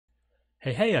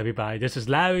Hey everybody, this is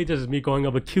Larry. This is me going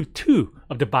over Q2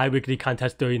 of the bi-weekly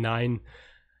contest 39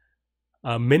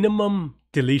 minimum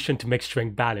deletion to make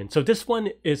string balance. So this one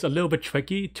is a little bit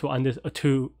tricky to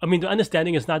the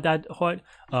understanding is not that hard,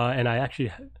 and I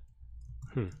actually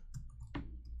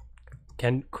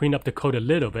can clean up the code a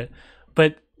little bit,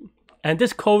 and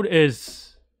this code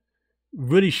is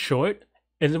really short.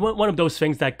 It's one of those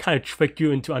things that kind of trick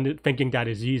you into thinking that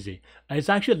is easy. It's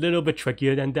actually a little bit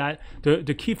trickier than that.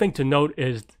 The key thing to note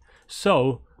is,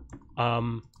 so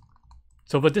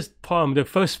for this problem, the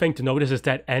first thing to notice is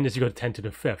that n is equal to 10 to the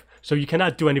 5th. So you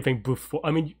cannot do anything before,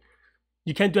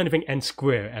 you can't do anything n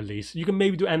squared at least. You can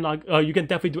maybe do n log, you can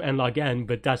definitely do n log n,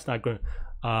 but that's not going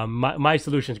to, my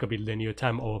solution is going to be linear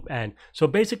time O of n. So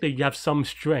basically you have some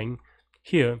string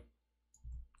here,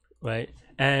 right?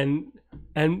 And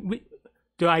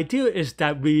the idea is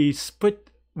that we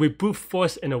brute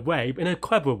force in a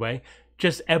clever way,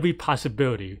 just every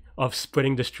possibility of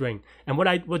splitting the string. And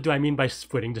what do I mean by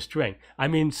splitting the string? I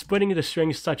mean splitting the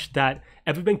string such that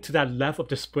everything to that left of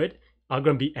the split are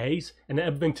going to be A's, and then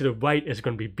everything to the right is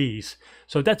going to be B's.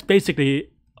 So that's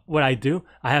basically what I do.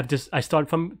 I start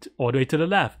from all the way to the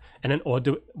left, and then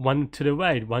one to the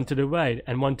right, one to the right,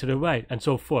 and one to the right, and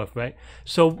so forth, right?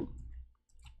 So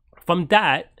from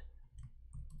that,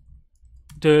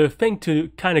 the thing to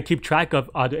kind of keep track of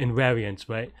are the invariants,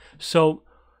 right? So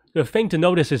the thing to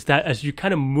notice is that as you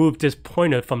kind of move this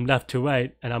pointer from left to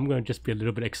right, and I'm going to just be a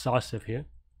little bit exhaustive here,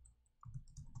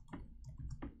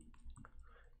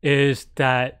 is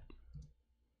that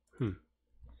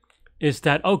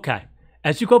okay,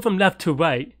 as you go from left to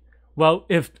right, well,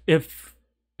 if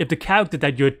the character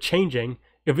that you're changing,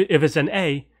 if it's an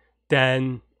A,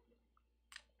 then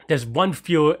there's one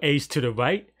fewer A's to the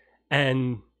right,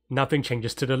 and nothing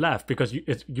changes to the left because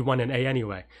you want an A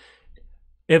anyway.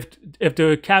 If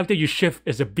the character you shift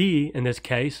is a B in this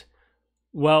case,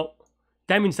 well,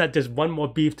 that means that there's one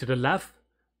more B to the left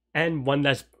and one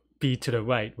less B to the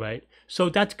right, right? So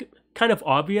that's kind of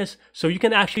obvious. So you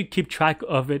can actually keep track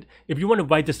of it if you want to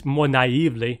write this more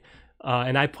naively.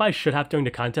 And I probably should have during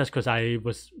the contest because I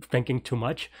was thinking too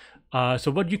much.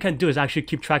 So what you can do is actually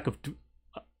keep track of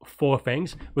 4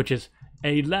 things, which is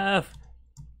A left,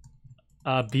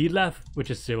 B left,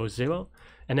 which is 0, 0,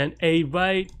 and then A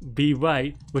right, B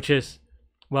right, which is,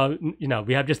 well,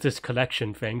 we have just this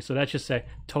collection thing. So let's just say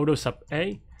total sub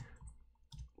A,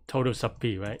 total sub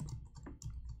B, right?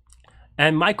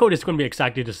 And my code is going to be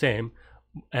exactly the same.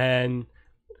 And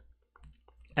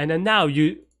then now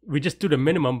we just do the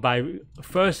minimum by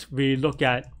first we look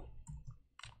at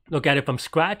it from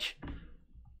scratch,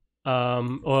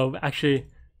 or actually,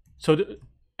 so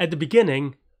at the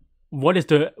beginning, what is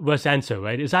the worst answer,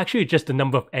 right? It's actually just the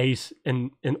number of A's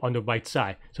on the right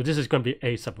side. So this is going to be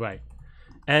A sub right.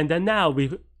 And then now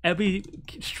every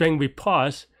string we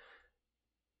parse,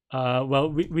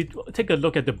 we take a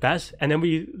look at the best, and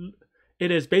then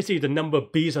it is basically the number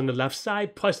of B's on the left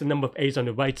side plus the number of A's on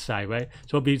the right side, right?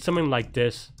 So it'll be something like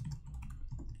this,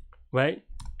 right?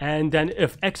 And then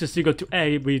if X is equal to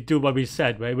A, we do what we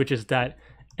said, right? Which is that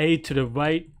A to the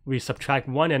right, we subtract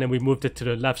 1, and then we moved it to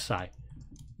the left side.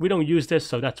 We don't use this,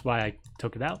 so that's why I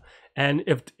took it out. And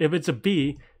if it's a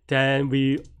B, then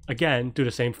we again do the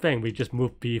same thing. We just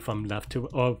move B from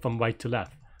from right to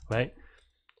left, right?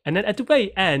 And then at the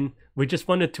very end, we just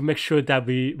wanted to make sure that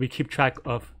we keep track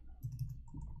of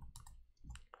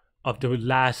the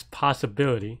last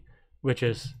possibility, which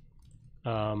is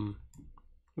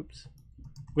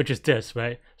which is this,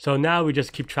 right? So now we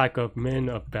just keep track of min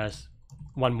of best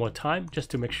one more time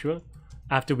just to make sure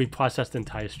after we process the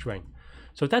entire string.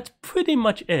 So that's pretty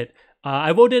much it.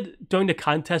 I wrote it during the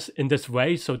contest in this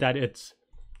way so that it's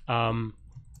I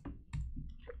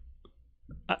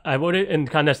wrote it in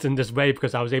contest in this way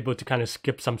because I was able to kind of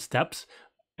skip some steps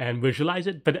and visualize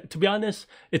it. But to be honest,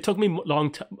 it took me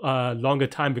longer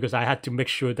time because I had to make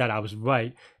sure that I was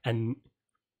right, and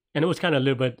it was kind of a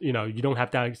little bit, you don't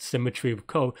have that symmetry of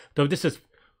code, though this is,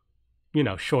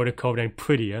 shorter code and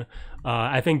prettier.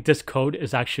 I think this code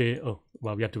is actually,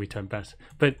 we have to return best,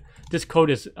 but this code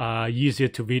is easier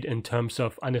to read in terms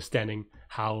of understanding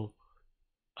how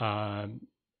to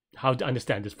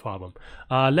understand this problem.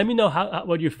 Let me know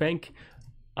what you think.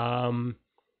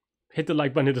 Hit the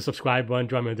like button, hit the subscribe button,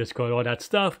 join me on Discord, all that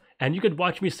stuff, and you could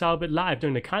watch me solve it live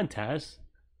during the contest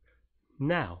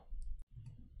now.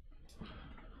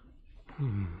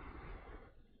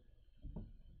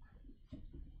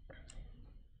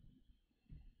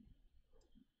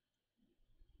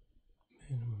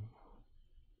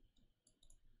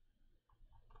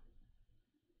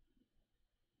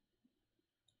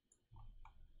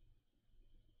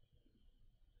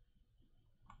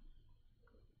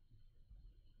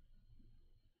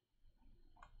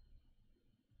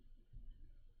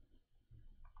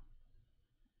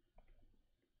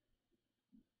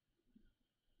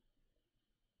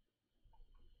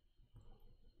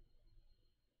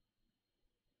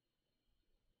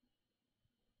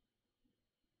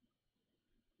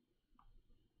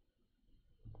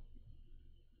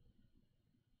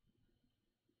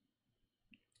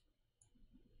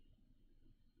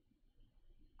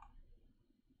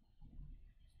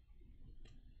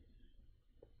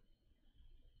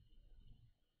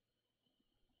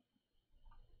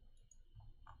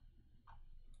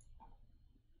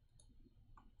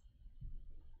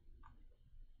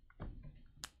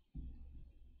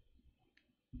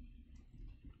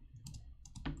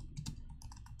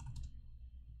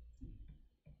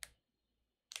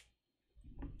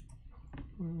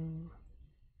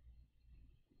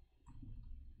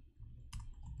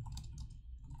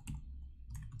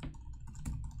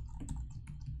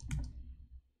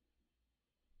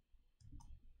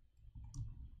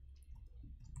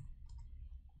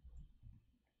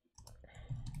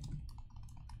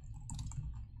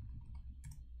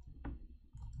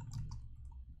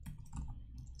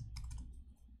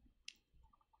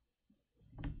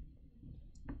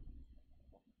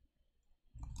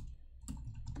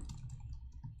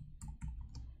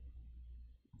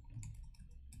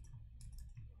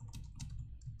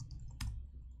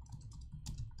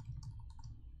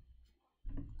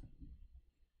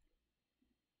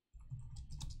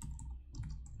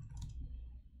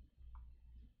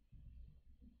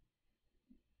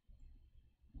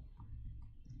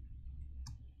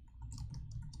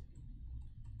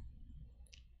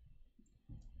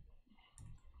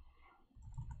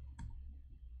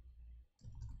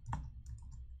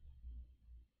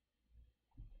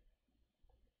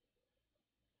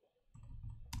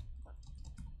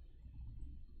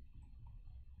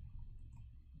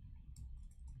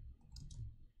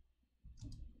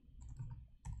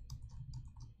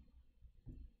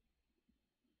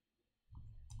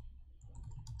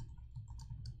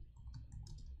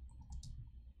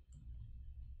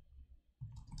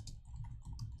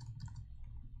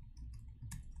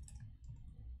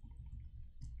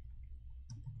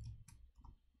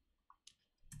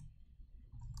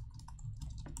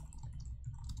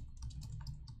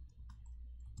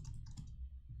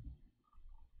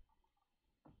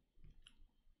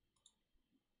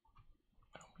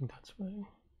 That's right.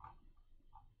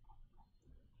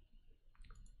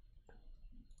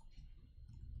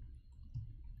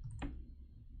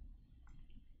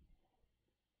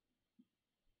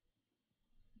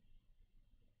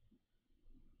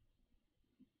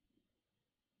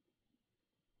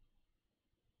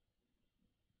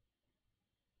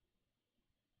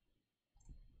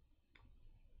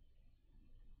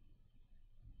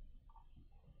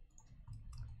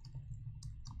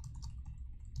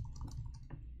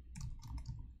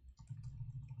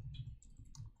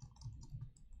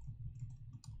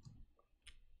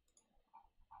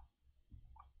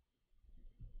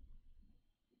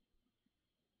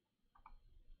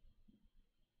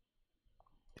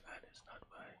 That is not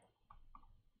right.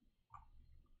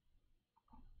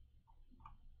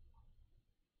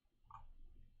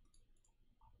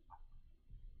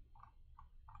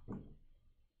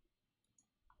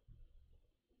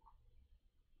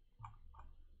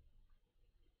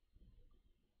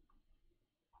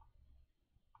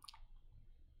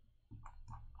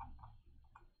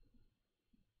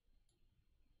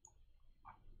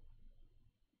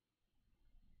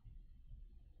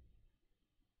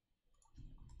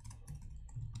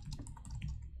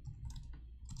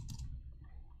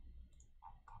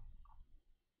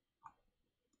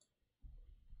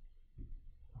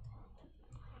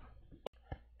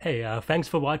 Hey, thanks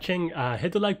for watching.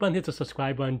 Hit the like button, hit the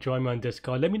subscribe button, join me on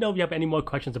Discord. Let me know if you have any more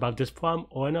questions about this problem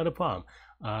or another problem.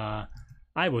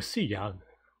 I will see y'all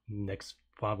next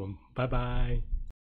problem. Bye-bye.